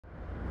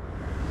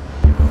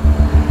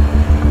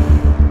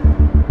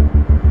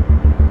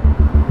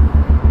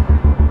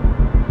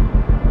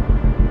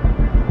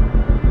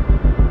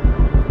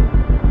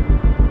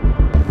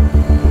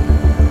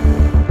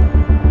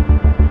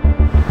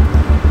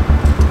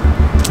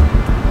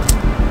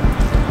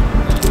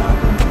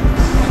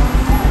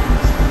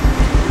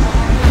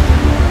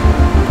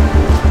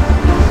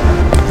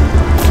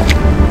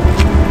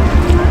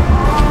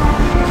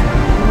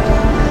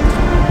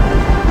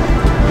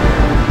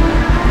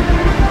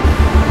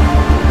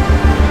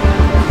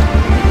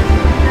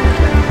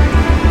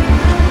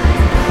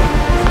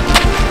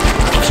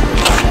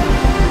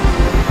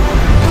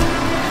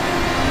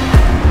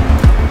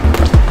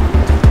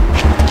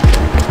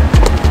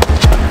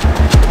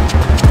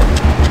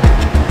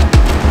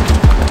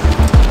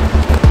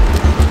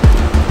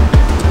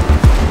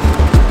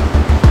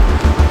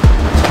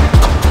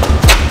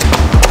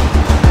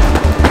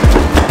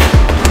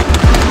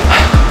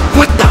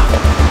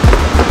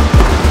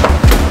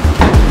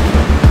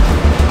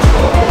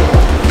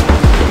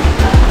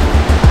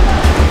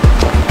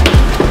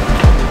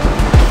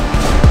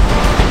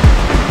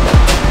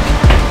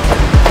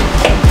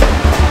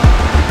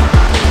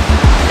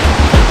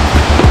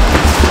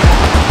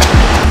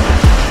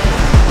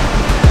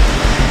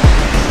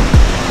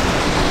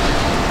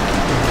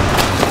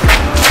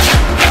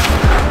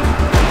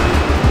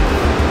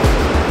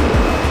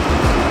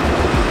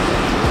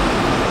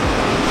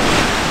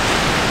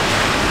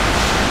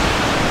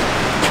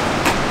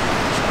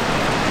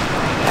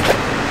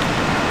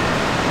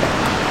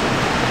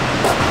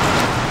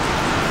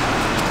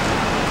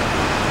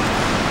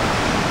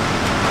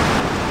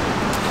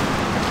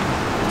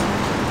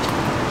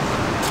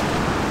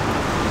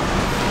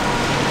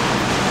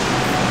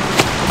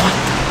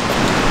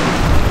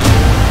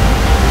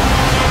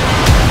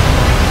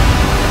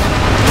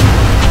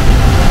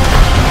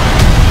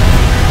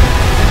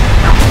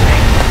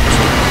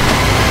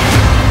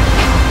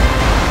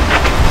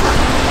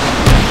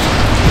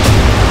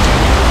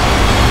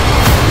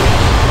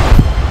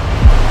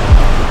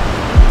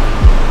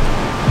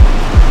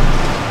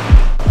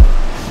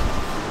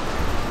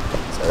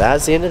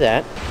that's the end of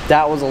that.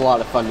 That was a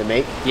lot of fun to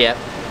make. Yep.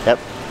 Yep.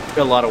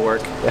 A lot of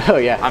work. Oh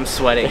yeah. I'm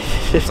sweating.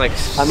 It's like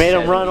I made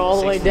him run 70,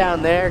 all the way 60.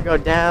 down there, go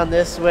down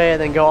this way,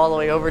 and then go all the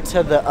way over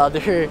to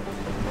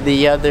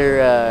the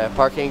other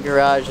parking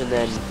garage, and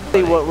then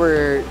what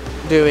we're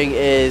doing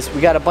is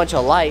we got a bunch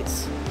of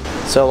lights.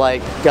 So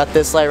like got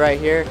this light right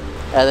here,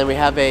 and then we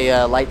have a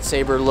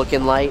lightsaber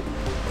looking light.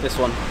 This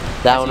one.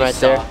 That one right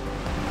there.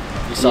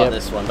 You saw Yep.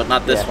 this one, but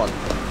not this Yeah. one.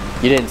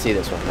 You didn't see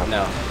this one, no.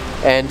 No.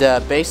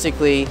 And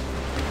basically,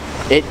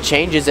 it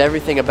changes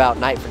everything about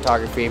night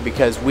photography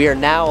because we are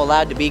now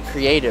allowed to be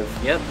creative.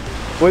 Yep.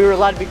 We were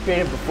allowed to be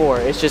creative before.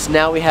 It's just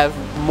now we have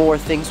more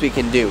things we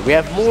can do. We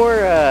have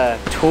more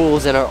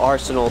tools in our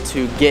arsenal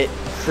to get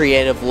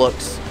creative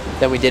looks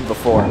than we did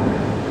before.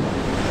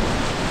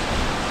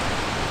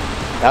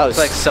 That was It's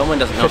like someone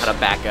doesn't know how to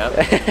back up.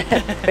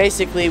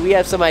 Basically, we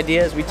have some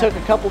ideas. We took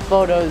a couple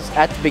photos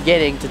at the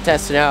beginning to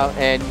test it out,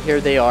 and here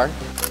they are.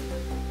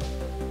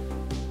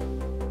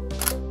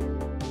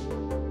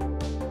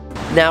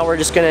 Now we're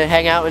just gonna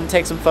hang out and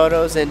take some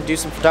photos and do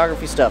some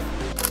photography stuff.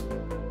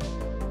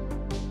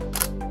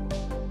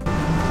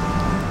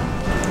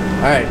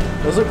 All right,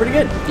 those look pretty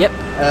good. Yep.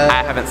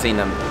 I haven't seen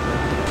them.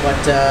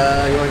 But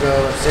you wanna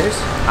go upstairs?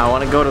 I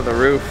want to go to the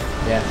roof.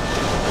 Yeah.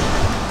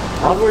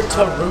 Onward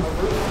to roof.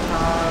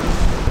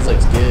 This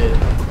looks good.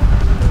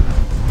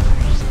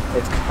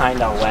 It's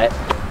kind of wet.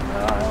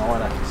 I don't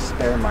want to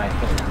spare my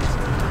hands.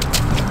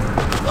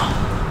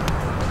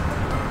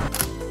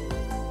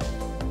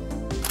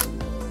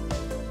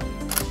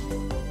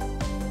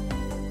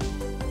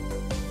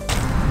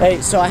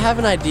 Hey, so I have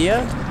an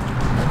idea.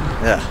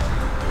 Yeah.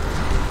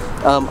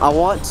 I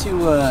want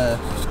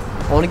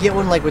to get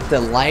one like with the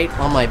light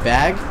on my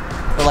bag,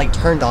 but like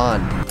turned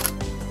on.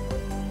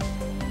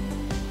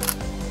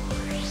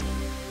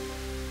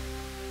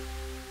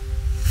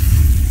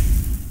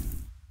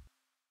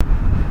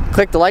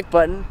 Click the like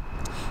button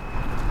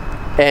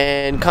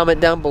and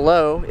comment down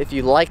below if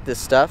you like this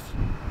stuff.